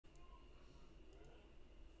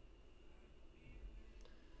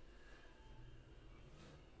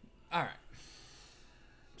Alright,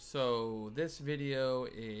 so this video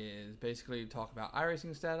is basically to talk about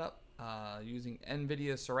iRacing setup using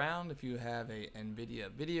Nvidia Surround if you have a Nvidia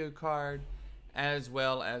video card, as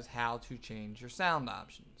well as how to change your sound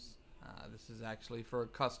options. This is actually for a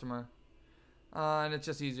customer, and it's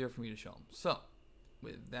just easier for me to show them. So,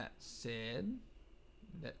 with that said,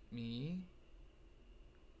 let me...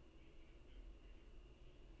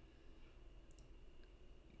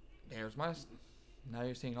 There's my... Now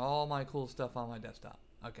you're seeing all my cool stuff on my desktop.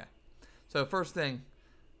 Okay. So first thing,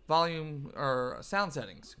 volume or sound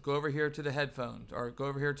settings. Go over here to the headphones, or go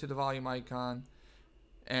over here to the volume icon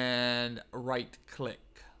and right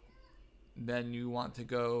click. Then you want to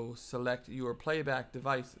go select your playback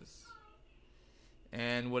devices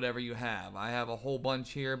and whatever you have. I have a whole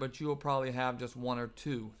bunch here, but you will probably have just one or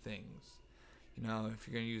two things. You know, if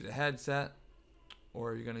you're going to use a headset,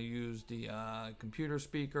 or you're going to use the computer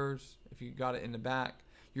speakers, if you got it in the back.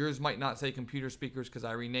 Yours might not say computer speakers because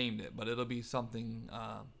I renamed it, but it'll be something.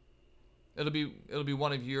 It'll be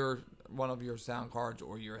one of your sound cards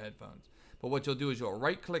or your headphones. But what you'll do is you'll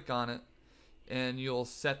right click on it, and you'll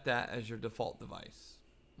set that as your default device.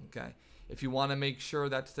 Okay. If you want to make sure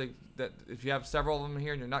that if you have several of them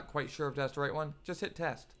here and you're not quite sure if that's the right one, just hit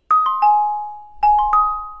test,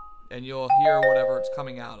 and you'll hear whatever it's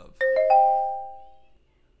coming out of.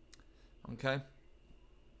 Okay.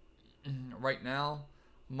 Right now,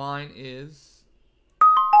 mine is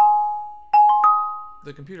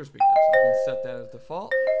the computer speaker. So I can set that as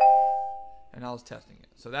default, and I was testing it.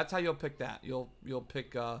 So that's how you'll pick that. You'll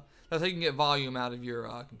pick. That's how you can get volume out of your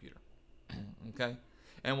computer. Okay.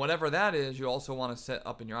 And whatever that is, you also want to set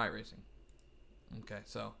up in your iRacing. Okay.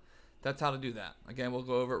 So that's how to do that. Again, we'll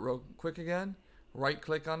go over it real quick again. Right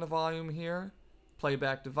click on the volume here,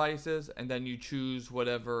 playback devices, and then you choose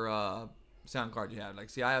whatever sound card you have. Like,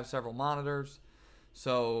 see, I have several monitors,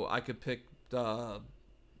 so I could pick the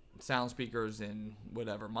sound speakers in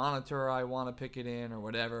whatever monitor I want to pick it in, or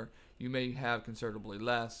whatever. You may have considerably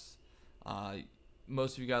less.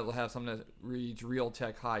 Most of you guys will have something that reads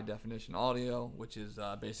Realtek high definition audio, which is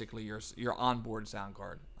basically your onboard sound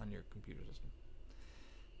card on your computer system.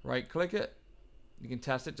 Right click it. You can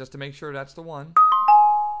test it just to make sure that's the one,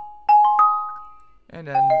 and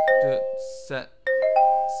then do it set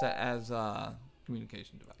as a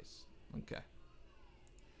communication device. Okay.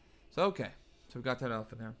 So we got that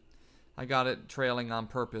off in there. I got it trailing on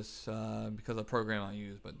purpose because of the program I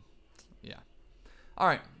use, but yeah. All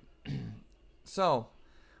right. So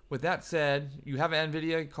with that said, you have an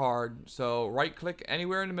Nvidia card, so right click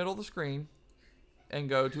anywhere in the middle of the screen and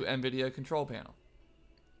go to Nvidia control panel.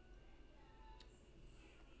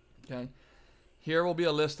 Okay. Here will be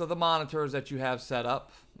a list of the monitors that you have set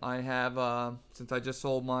up. I have, since I just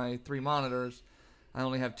sold my 3 monitors, I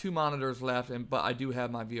only have 2 monitors left, but I do have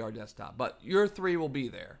my VR desktop. But your 3 will be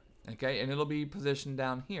there, okay? And it'll be positioned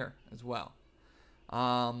down here as well.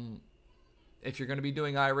 If you're going to be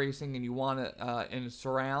doing iRacing and you want it in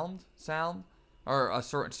surround sound, or a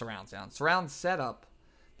certain surround setup,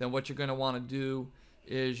 then what you're going to want to do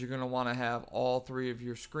is you're going to want to have all 3 of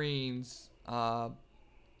your screens.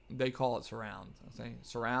 They call it surround. Okay?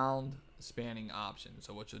 Surround spanning option.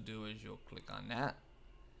 So what you'll do is you'll click on that,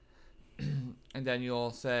 and then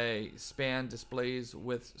you'll say span displays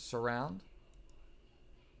with surround,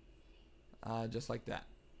 just like that.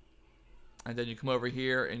 And then you come over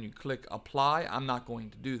here and you click apply. I'm not going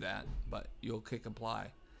to do that, but you'll click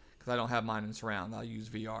apply because I don't have mine in surround. I'll use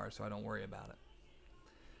VR, so I don't worry about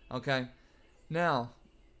it. Okay. Now,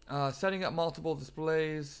 setting up multiple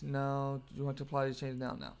displays. No. Do you want to apply these changes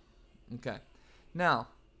now? No. Okay. Now,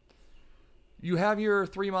 you have your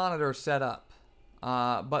 3 monitors set up,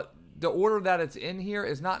 but the order that it's in here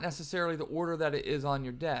is not necessarily the order that it is on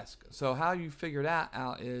your desk. So how you figure that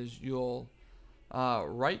out is you'll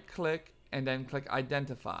right click and then click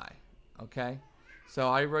identify. Okay. So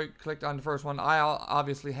I right clicked on the first one. I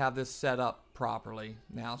obviously have this set up properly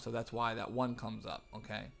now, so that's why that 1 comes up.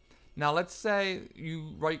 Okay. Now let's say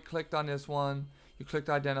you right clicked on this one, you clicked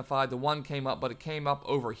identify, the 1 came up, but it came up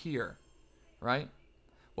over here, right?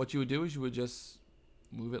 What you would do is you would just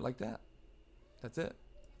move it like that. That's it.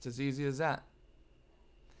 It's as easy as that.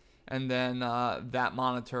 And then that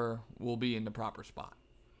monitor will be in the proper spot.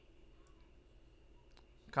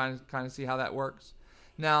 Kind of see how that works.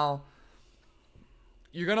 Now,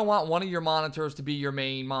 you're going to want one of your monitors to be your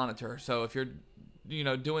main monitor. So if you're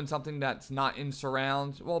doing something that's not in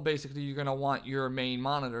surround, well, basically you're going to want your main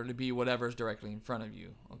monitor to be whatever's directly in front of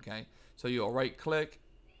you. Okay. So you'll right click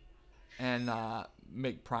and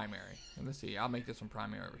make primary. And let's see, I'll make this one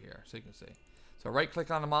primary over here so you can see. So right click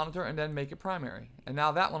on the monitor and then make it primary. And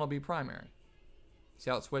now that one will be primary. See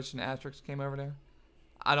how it switched and asterisk came over there?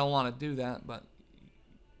 I don't want to do that, but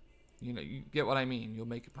you know, you get what I mean. You'll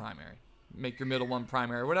make it primary. Make your middle one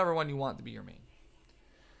primary, whatever one you want to be your main.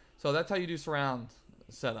 So that's how you do surround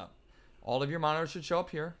setup. All of your monitors should show up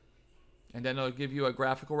here, and then it'll give you a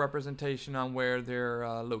graphical representation on where they're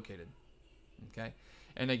located. Okay,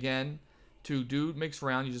 and again, to do mix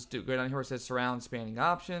surround, you just go down here where it says surround spanning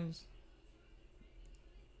options.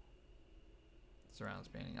 Surround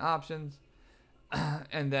spanning options.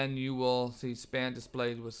 And then you will see span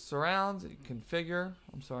displayed with surrounds. Configure.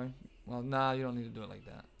 I'm sorry. Well, nah, you don't need to do it like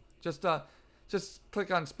that. Just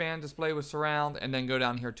click on span display with surround and then go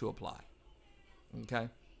down here to apply. Okay.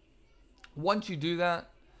 Once you do that,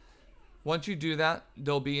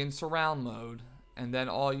 they'll be in surround mode, and then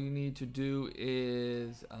all you need to do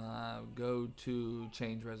is go to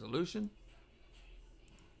change resolution.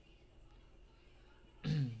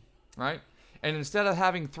 Right? And instead of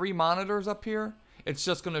having 3 monitors up here, it's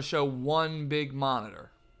just going to show one big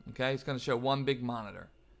monitor. Okay, it's going to show one big monitor.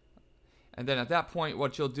 And then at that point,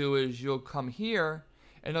 what you'll do is you'll come here,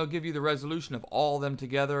 and it'll give you the resolution of all of them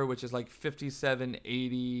together, which is like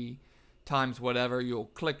 5780 times whatever.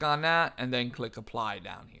 You'll click on that, and then click apply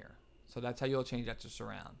down here. So that's how you'll change that to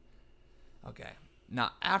surround. Okay,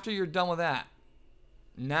 now after you're done with that,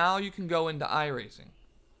 now you can go into iRacing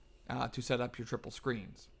to set up your triple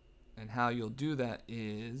screens. And how you'll do that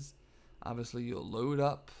is, obviously, you'll load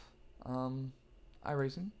up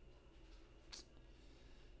iRacing.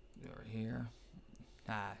 Over here.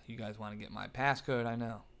 You guys want to get my passcode, I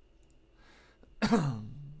know.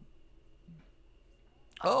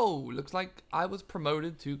 Oh, looks like I was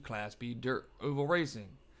promoted to Class B Dirt Oval Racing.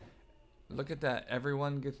 Look at that.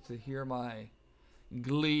 Everyone gets to hear my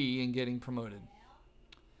glee in getting promoted.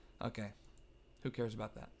 Okay. Who cares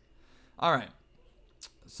about that? All right.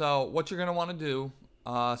 So what you're going to want to do,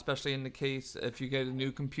 especially in the case if you get a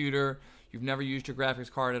new computer, you've never used your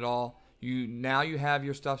graphics card at all, now you have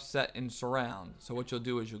your stuff set in surround. So what you'll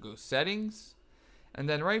do is you'll go settings, and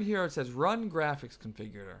then right here it says run graphics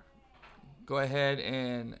configurator. Go ahead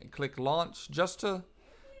and click launch just to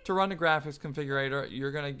run the graphics configurator.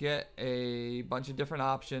 You're going to get a bunch of different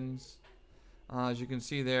options. As you can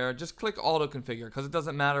see there, just click auto configure because it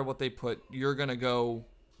doesn't matter what they put. You're going to go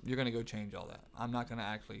change all that. I'm not going to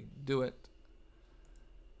actually do it.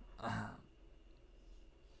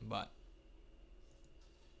 But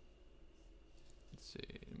let's see.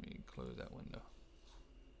 Let me close that window.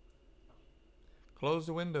 Close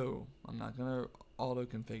the window. I'm not going to auto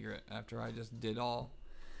configure it after I just did all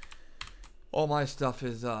my stuff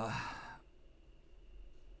is let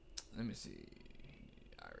me see.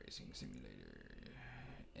 iRacing simulator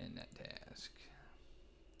and that task.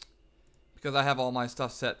 Because I have all my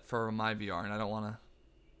stuff set for my VR and I don't want to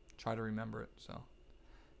try to remember it. So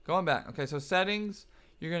going back. Okay, so settings,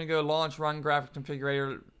 you're going to go launch run graphic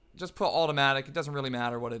configurator. Just put automatic. It doesn't really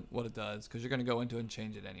matter what it does because you're going to go into it and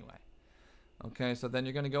change it anyway. Okay, so then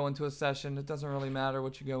you're going to go into a session. It doesn't really matter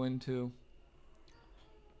what you go into.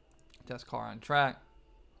 Test car on track.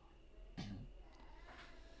 Of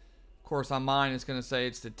course, on mine, it's going to say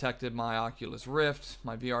it's detected my Oculus Rift,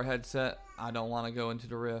 my VR headset. I don't want to go into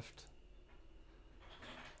the Rift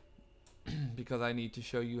because I need to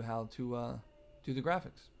show you how to do the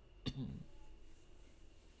graphics.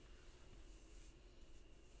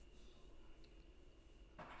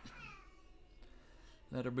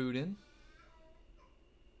 Let her boot in.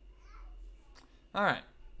 All right.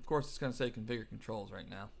 Of course, it's going to say configure controls right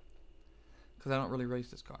now because I don't really race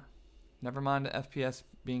this car. Never mind the FPS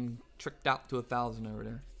being tricked out to 1,000 over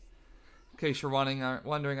there. In case you're wondering,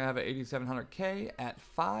 I have an 8700K at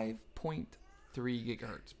 5.3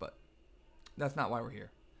 gigahertz, but that's not why we're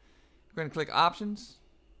here. We're going to click options.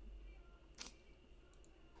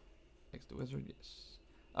 Next to wizard, yes.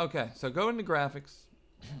 Okay, so go into graphics.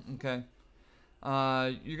 Okay.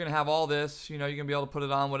 You're going to have all this. You know, you're going to be able to put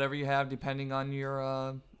it on whatever you have depending on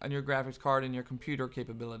your graphics card and your computer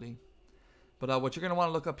capability. But what you're going to want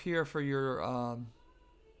to look up here for your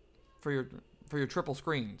triple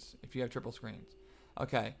screens, if you have triple screens.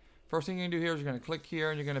 Okay, first thing you're going to do here is you're going to click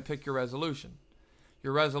here and you're going to pick your resolution.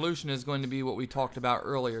 Your resolution is going to be what we talked about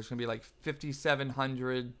earlier. It's going to be like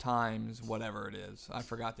 5,700 times whatever it is. I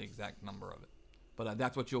forgot the exact number of it, but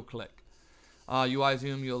that's what you'll click. UI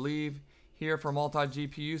zoom, you'll leave. Here for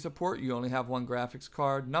multi-GPU support, you only have one graphics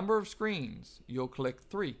card. Number of screens, you'll click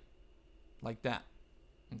 3, like that.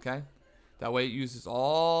 Okay. That way it uses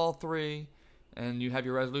all 3, and you have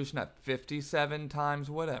your resolution at 57 times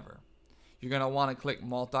whatever. You're going to want to click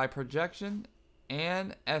multi-projection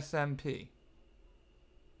and SMP.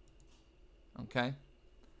 Okay.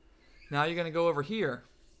 Now you're going to go over here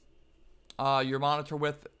your monitor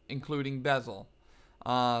width, including bezel.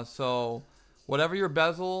 So whatever your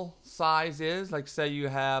bezel size is, like say you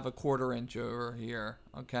have a 1/4 inch over here,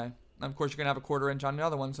 okay? And of course, you're going to have a 1/4 inch on the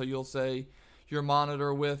other one, so you'll say your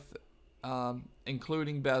monitor width,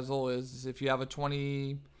 including bezel, is if you have a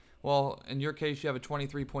 20, well, in your case, you have a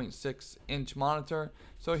 23.6 inch monitor,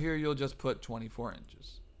 so here you'll just put 24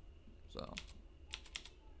 inches. So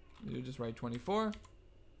you just write 24.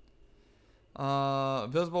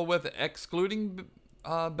 Visible width excluding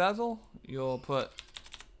bezel, you'll put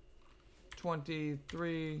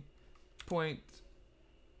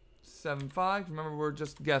 23.75. Remember, we're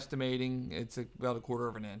just guesstimating. It's about a 1/4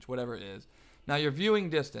 of an inch, whatever it is. Now, your viewing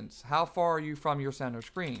distance. How far are you from your center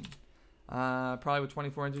screen? Probably with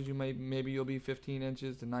 24 inches, maybe you'll be 15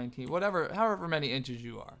 inches to 19, however many inches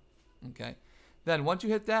you are. Okay. Then once you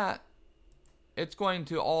hit that, it's going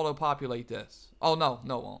to auto-populate this. Oh no, it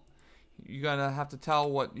won't. You're gonna have to tell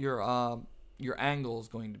what your angle is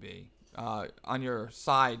going to be on your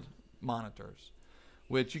side monitors,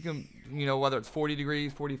 which you can, whether it's 40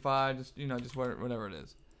 degrees, 45, just whatever it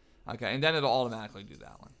is. Okay, and then it'll automatically do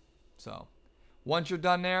that one. So once you're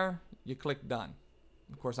done there, you click done.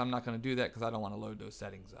 Of course, I'm not going to do that because I don't want to load those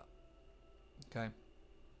settings up. Okay.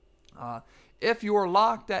 If you're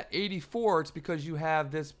locked at 84, it's because you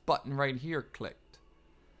have this button right here clicked.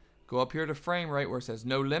 Go up here to frame rate where it says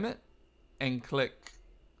no limit and click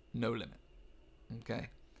no limit. Okay.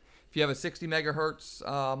 If you have a 60 megahertz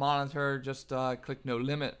monitor, just click no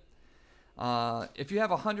limit. If you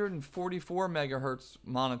have a 144 megahertz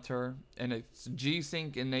monitor and it's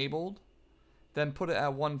G-Sync enabled, then put it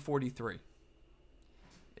at 143.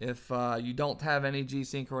 If you don't have any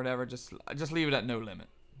G-Sync or whatever, just leave it at no limit.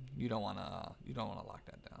 You don't wanna lock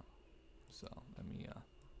that down. So let me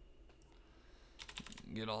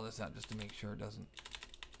get all this out just to make sure it doesn't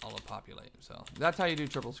auto-populate. So that's how you do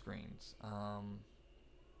triple screens.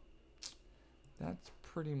 That's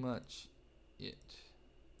pretty much it.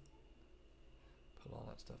 Put all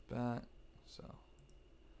that stuff back. So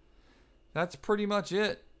that's pretty much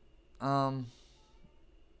it. That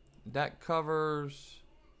covers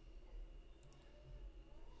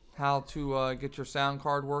how to get your sound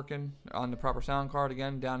card working on the proper sound card.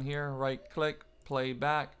 Again, down here, right click, play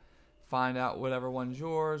back, find out whatever one's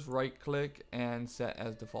yours, right click, and set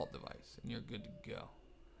as default device, and you're good to go.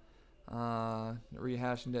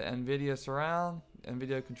 Rehashing the Nvidia surround,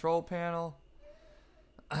 Nvidia control panel.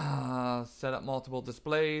 Set up multiple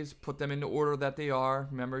displays, put them in the order that they are.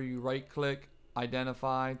 Remember, you right click,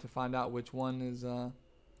 identify to find out which one is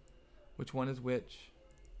which.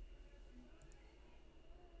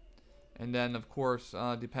 And then, of course,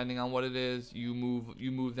 depending on what it is, you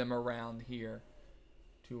move them around here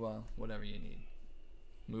to whatever you need.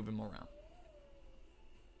 Move them around.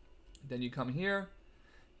 Then you come here,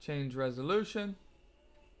 change resolution.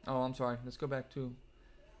 Oh, I'm sorry. Let's go back to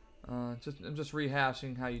I'm just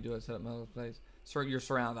rehashing how you do it. Set up multiple displays. Start your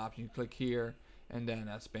surround option. You click here, and then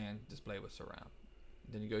span display with surround.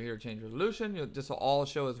 Then you go here, change resolution. This will all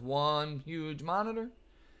show as one huge monitor.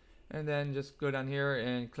 And then just go down here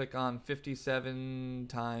and click on 57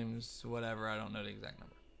 times whatever. I don't know the exact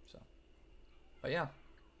number. So, but yeah,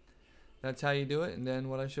 that's how you do it. And then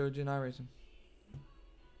what I showed you in iRacing.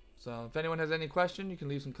 So if anyone has any question, you can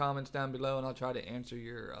leave some comments down below, and I'll try to answer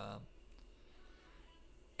your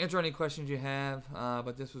answer any questions you have.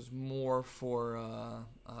 But this was more for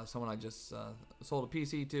someone I just sold a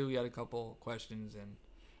PC to. He had a couple questions, and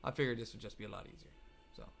I figured this would just be a lot easier.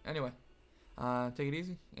 So anyway. Take it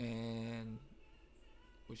easy, and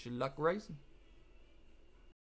wish you luck racing.